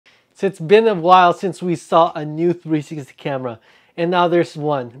So it's been a while since we saw a new 360 camera, and now there's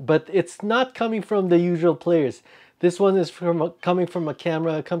one, but it's not coming from the usual players. This one is coming from a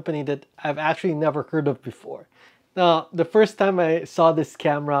camera company that I've actually never heard of before. Now, the first time I saw this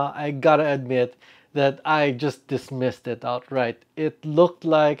camera, I gotta admit that I just dismissed it outright. It looked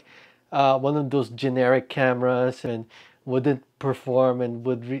like one of those generic cameras and wouldn't perform and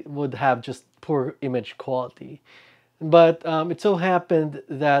would have just poor image quality. But it so happened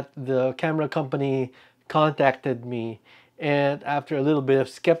that the camera company contacted me, and after a little bit of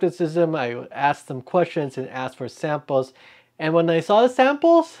skepticism, I asked them questions and asked for samples. And when I saw the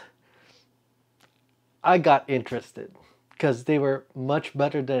samples, I got interested because they were much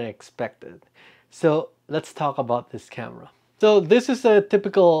better than I expected. So let's talk about this camera. So this is a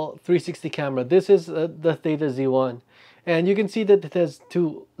typical 360 camera. This is the Theta Z1, and you can see that it has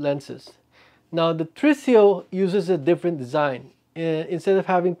two lenses. Now the Trisio uses a different design. Instead of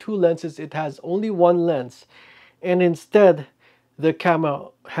having two lenses, it has only one lens, and instead the camera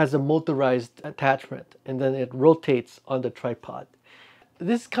has a motorized attachment, and then it rotates on the tripod.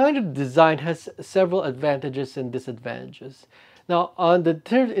 This kind of design has several advantages and disadvantages. Now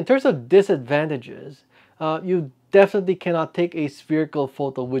in terms of disadvantages, you definitely cannot take a spherical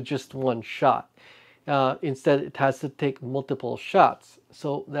photo with just one shot. Instead, it has to take multiple shots.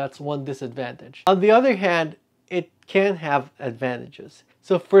 So that's one disadvantage. On the other hand, it can have advantages.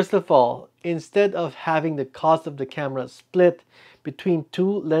 So first of all, instead of having the cost of the camera split between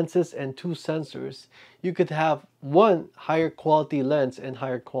two lenses and two sensors, you could have one higher quality lens and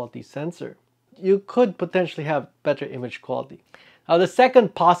higher quality sensor. You could potentially have better image quality. Now the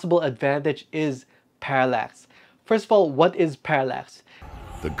second possible advantage is parallax. First of all, what is parallax?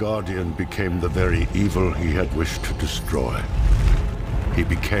 The Guardian became the very evil he had wished to destroy. He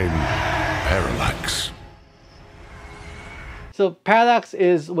became Parallax. So parallax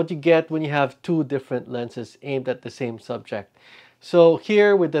is what you get when you have two different lenses aimed at the same subject. So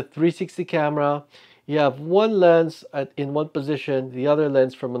here with the 360 camera, you have one lens in one position, the other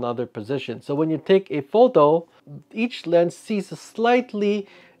lens from another position. So when you take a photo, each lens sees a slightly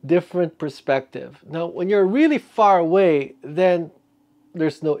different perspective. Now, when you're really far away, then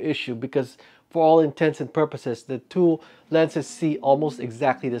there's no issue because for all intents and purposes, the two lenses see almost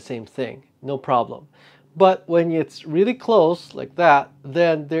exactly the same thing. No problem. But when it's really close like that,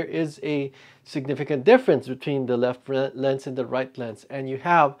 then there is a significant difference between the left lens and the right lens, and you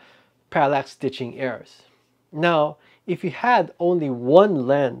have parallax stitching errors. Now, if you had only one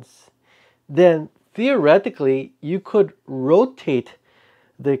lens, then theoretically you could rotate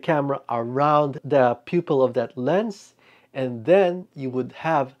the camera around the pupil of that lens, and then you would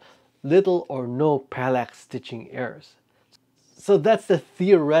have little or no parallax stitching errors. So that's the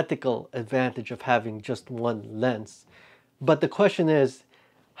theoretical advantage of having just one lens. But the question is,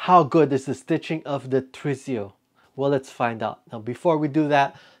 how good is the stitching of the Trisio? Well, let's find out. Now, before we do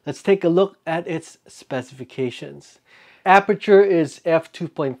that, let's take a look at its specifications. Aperture is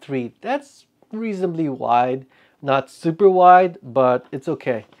f2.3. That's reasonably wide. Not super wide, but it's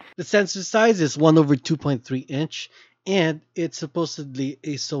okay. The sensor size is 1/2.3 inch, and it's supposedly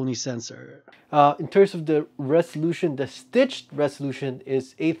a Sony sensor. In terms of the resolution, the stitched resolution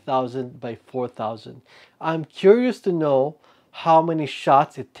is 8000 by 4000. I'm curious to know how many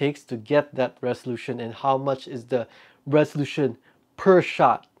shots it takes to get that resolution and how much is the resolution per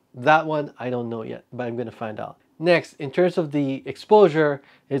shot. That one I don't know yet, but I'm going to find out. Next, in terms of the exposure,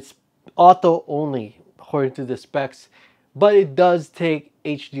 it's auto only according to the specs, but it does take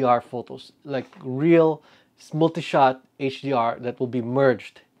HDR photos, like real multi-shot HDR that will be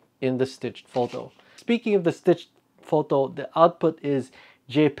merged in the stitched photo. Speaking of the stitched photo, the output is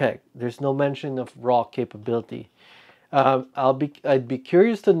JPEG. There's no mention of RAW capability. I'd be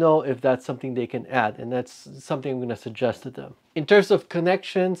curious to know if that's something they can add, and that's something I'm going to suggest to them. In terms of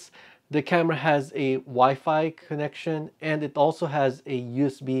connections, the camera has a Wi-Fi connection, and it also has a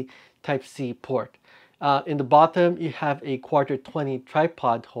USB Type-C port. In the bottom, you have a 1/4-20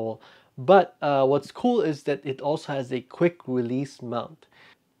 tripod hole, but what's cool is that it also has a quick release mount.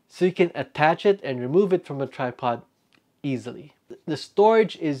 So you can attach it and remove it from a tripod easily. The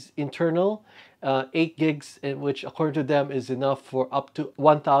storage is internal, 8 gigs, which according to them is enough for up to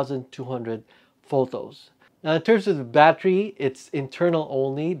 1200 photos. Now in terms of the battery, it's internal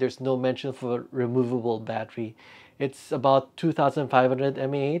only. There's no mention for removable battery. It's about 2500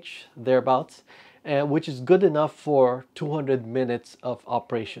 mAh, thereabouts, which is good enough for 200 minutes of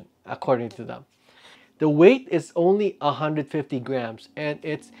operation, according to them. The weight is only 150 grams, and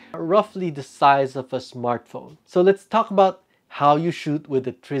it's roughly the size of a smartphone. So let's talk about how you shoot with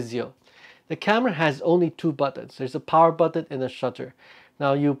the Trisio. The camera has only two buttons. There's a power button and a shutter.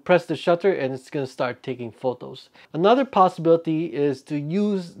 Now you press the shutter and it's going to start taking photos. Another possibility is to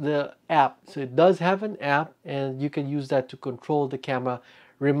use the app. So it does have an app and you can use that to control the camera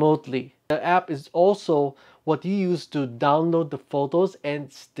remotely. The app is also what you use to download the photos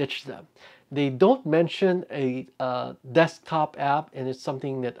and stitch them. They don't mention a desktop app, and it's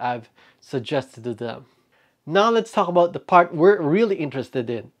something that I've suggested to them. Now let's talk about the part we're really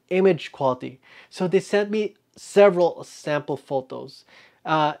interested in, image quality. So they sent me several sample photos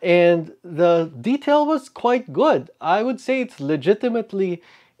and the detail was quite good. I would say it's legitimately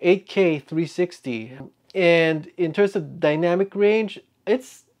 8K 360. And in terms of dynamic range,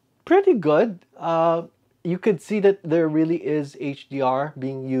 it's pretty good. You could see that there really is HDR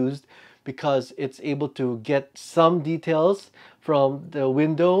being used because it's able to get some details from the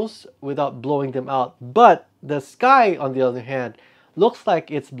windows without blowing them out. But the sky, on the other hand, looks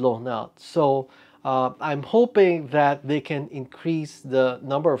like it's blown out. So I'm hoping that they can increase the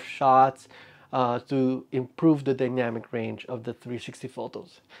number of shots to improve the dynamic range of the 360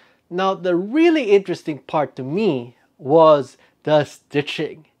 photos. Now, the really interesting part to me was the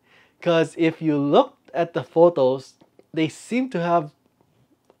stitching. Because if you look at the photos, they seem to have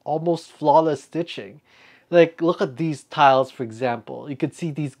almost flawless stitching. Like, look at these tiles, for example. You could see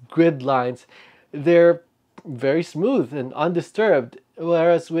these grid lines. They're very smooth and undisturbed.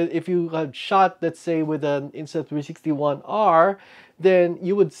 Whereas if you had shot, let's say, with an Insta360 One R, then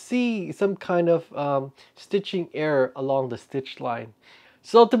you would see some kind of stitching error along the stitch line.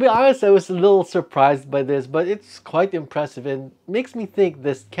 So to be honest, I was a little surprised by this, but it's quite impressive and makes me think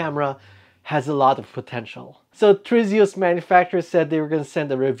this camera has a lot of potential. So Trisio's manufacturer said they were going to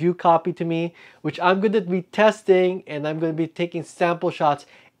send a review copy to me, which I'm going to be testing, and I'm going to be taking sample shots,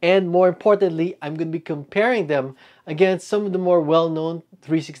 and more importantly, I'm going to be comparing them against some of the more well-known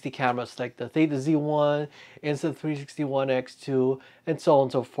 360 cameras like the Theta Z1, Insta360 One X2, and so on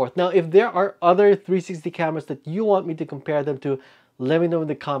and so forth. Now, if there are other 360 cameras that you want me to compare them to, let me know in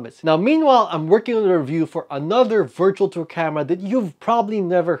the comments. Now, meanwhile, I'm working on a review for another virtual tour camera that you've probably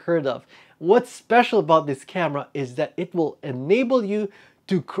never heard of. What's special about this camera is that it will enable you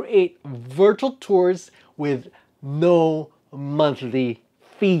to create virtual tours with no monthly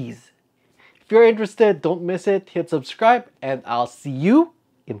fees. If you're interested, don't miss it. Hit subscribe, and I'll see you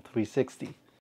in 360.